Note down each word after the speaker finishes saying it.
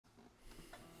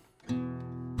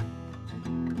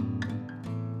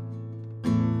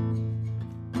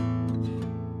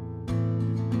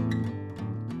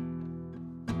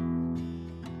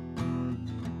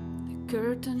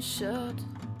curtain shut,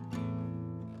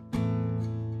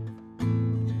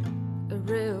 a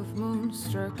ray of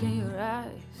moonstruck in your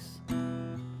eyes.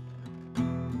 You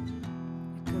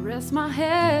caress my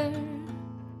hair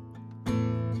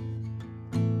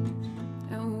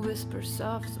and whisper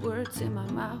soft words in my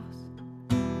mouth.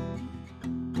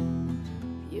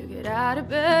 You get out of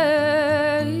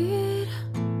bed.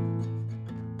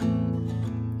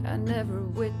 I never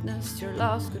witnessed your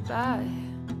last goodbye.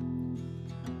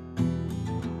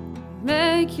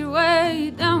 Make your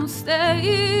way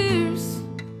downstairs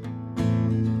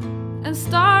and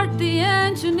start the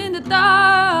engine in the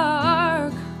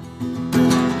dark.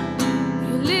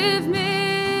 You leave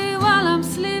me while I'm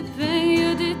sleeping.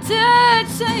 You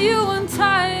detach and you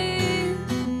untie.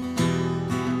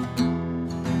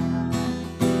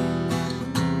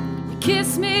 You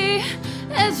kiss me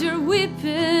as you're weeping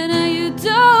and you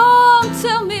don't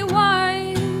tell me why.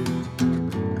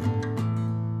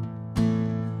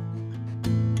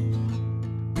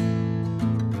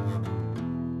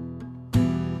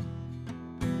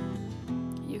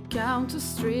 Count the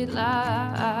streetlights,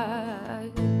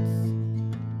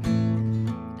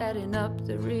 adding up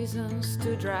the reasons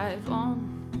to drive on,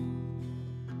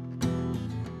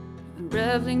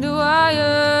 unraveling the wire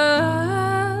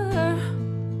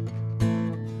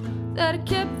that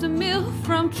kept the mill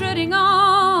from treading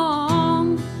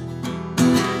on.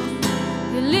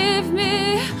 You leave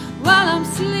me while I'm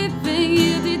sleeping.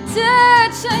 You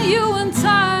detach and you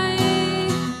untie.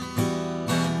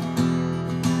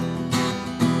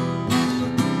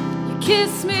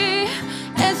 Kiss me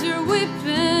as you're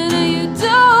weeping and you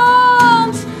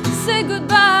don't say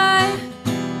goodbye.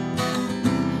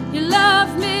 You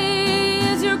love me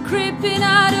as you're creeping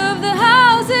out of the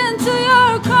house into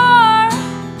your car.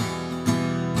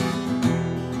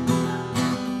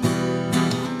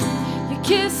 You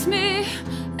kiss me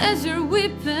as you're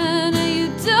weeping and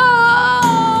you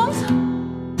don't.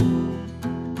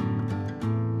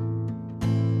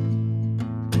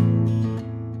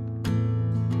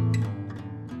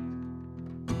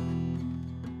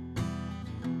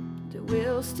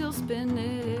 Wheels still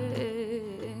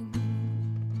spinning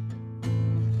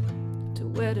to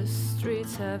where the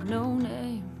streets have no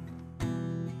name.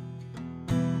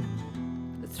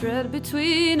 The thread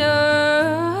between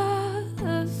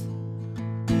us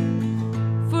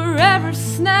forever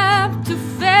snapped to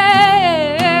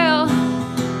fail.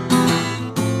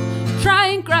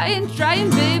 Trying, crying, trying,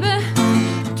 baby.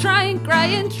 Trying,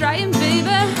 crying, trying,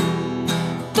 baby.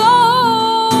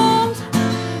 Don't.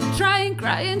 Trying,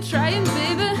 crying, trying,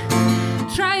 baby.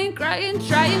 Trying, crying,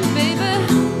 trying, baby.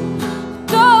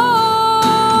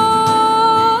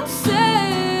 Don't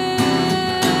say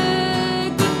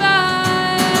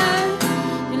goodbye.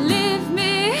 You leave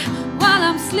me while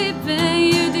I'm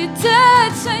sleeping. You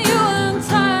detach and you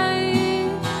untie.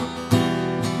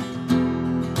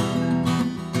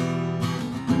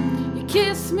 You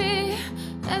kiss me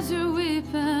as you're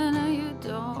weeping and you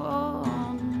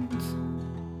don't.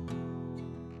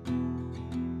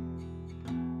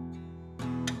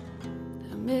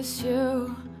 Miss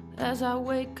you as I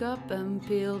wake up and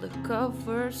peel the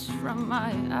covers from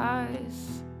my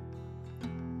eyes.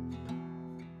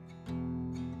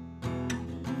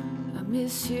 I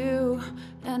miss you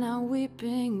and I'm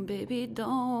weeping, baby,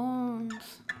 don't.